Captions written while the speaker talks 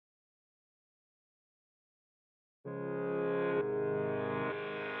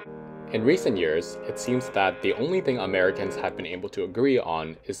In recent years, it seems that the only thing Americans have been able to agree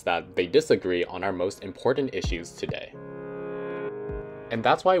on is that they disagree on our most important issues today. And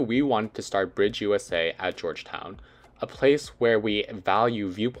that's why we wanted to start Bridgeusa at Georgetown, a place where we value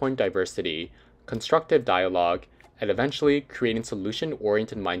viewpoint diversity, constructive dialogue, and eventually creating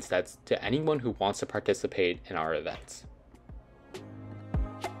solution-oriented mindsets to anyone who wants to participate in our events.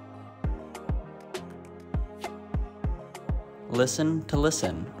 Listen to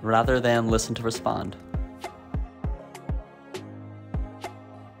listen, rather than listen to respond.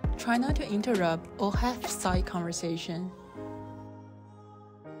 Try not to interrupt or have side conversation.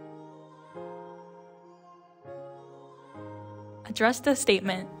 Address the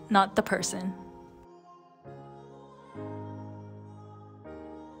statement, not the person.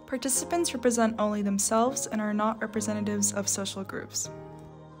 Participants represent only themselves and are not representatives of social groups.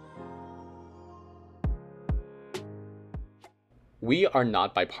 We are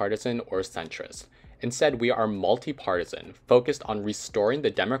not bipartisan or centrist. Instead, we are multi-partisan, focused on restoring the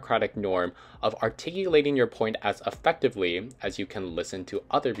democratic norm of articulating your point as effectively as you can listen to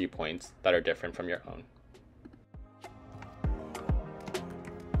other viewpoints that are different from your own.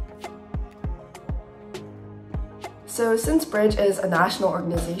 So since Bridge is a national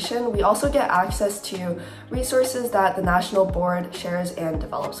organization, we also get access to resources that the national board shares and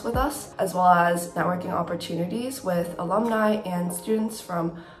develops with us, as well as networking opportunities with alumni and students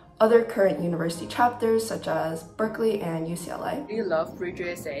from other current university chapters such as Berkeley and UCLA. We love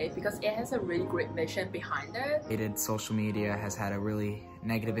Bridgeusa because it has a really great mission behind it. Social media has had a really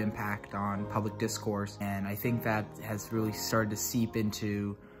negative impact on public discourse, and I think that has really started to seep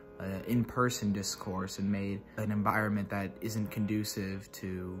into in-person discourse and made an environment that isn't conducive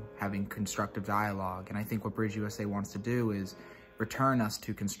to having constructive dialogue. And I think what Bridgeusa wants to do is return us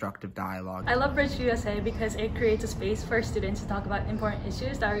to constructive dialogue. I love Bridgeusa because it creates a space for students to talk about important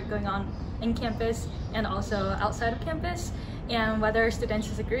issues that are going on in campus and also outside of campus. And whether students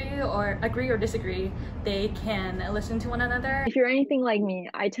agree or disagree, they can listen to one another. If you're anything like me,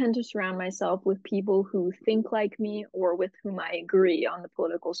 I tend to surround myself with people who think like me or with whom I agree on the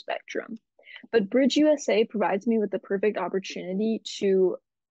political spectrum. But Bridgeusa provides me with the perfect opportunity to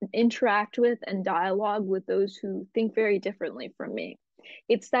interact with and dialogue with those who think very differently from me.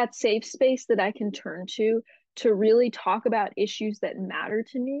 It's that safe space that I can turn to really talk about issues that matter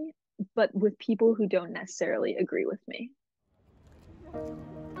to me, but with people who don't necessarily agree with me.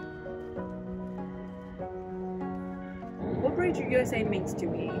 What Bridgeusa means to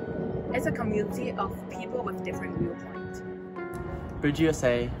me is a community of people with different viewpoints.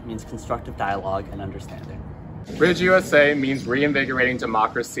 Bridgeusa means constructive dialogue and understanding. Bridgeusa means reinvigorating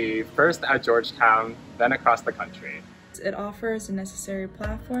democracy, first at Georgetown, then across the country. It offers a necessary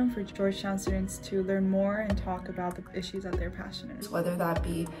platform for Georgetown students to learn more and talk about the issues that they're passionate about. Whether that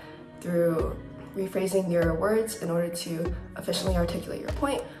be through rephrasing your words in order to efficiently articulate your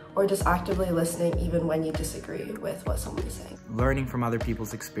point, or just actively listening even when you disagree with what someone is saying. Learning from other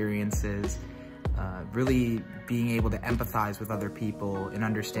people's experiences, really being able to empathize with other people and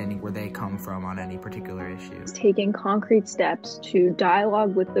understanding where they come from on any particular issue. Taking concrete steps to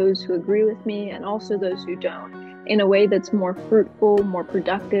dialogue with those who agree with me and also those who don't, in a way that's more fruitful, more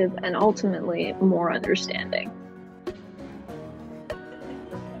productive, and ultimately more understanding.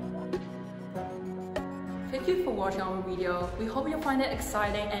 Thank you for watching our video. We hope you find it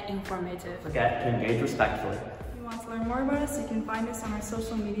exciting and informative. Don't forget to engage respectfully. If you want to learn more about us, you can find us on our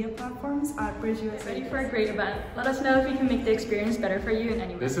social media platforms at Bridgeusa. Ready for a great event. Let us know if we can make the experience better for you in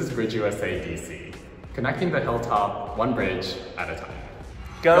any way. This is Bridgeusa DC, connecting the hilltop one bridge at a time.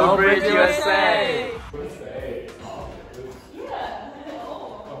 Go Bridgeusa!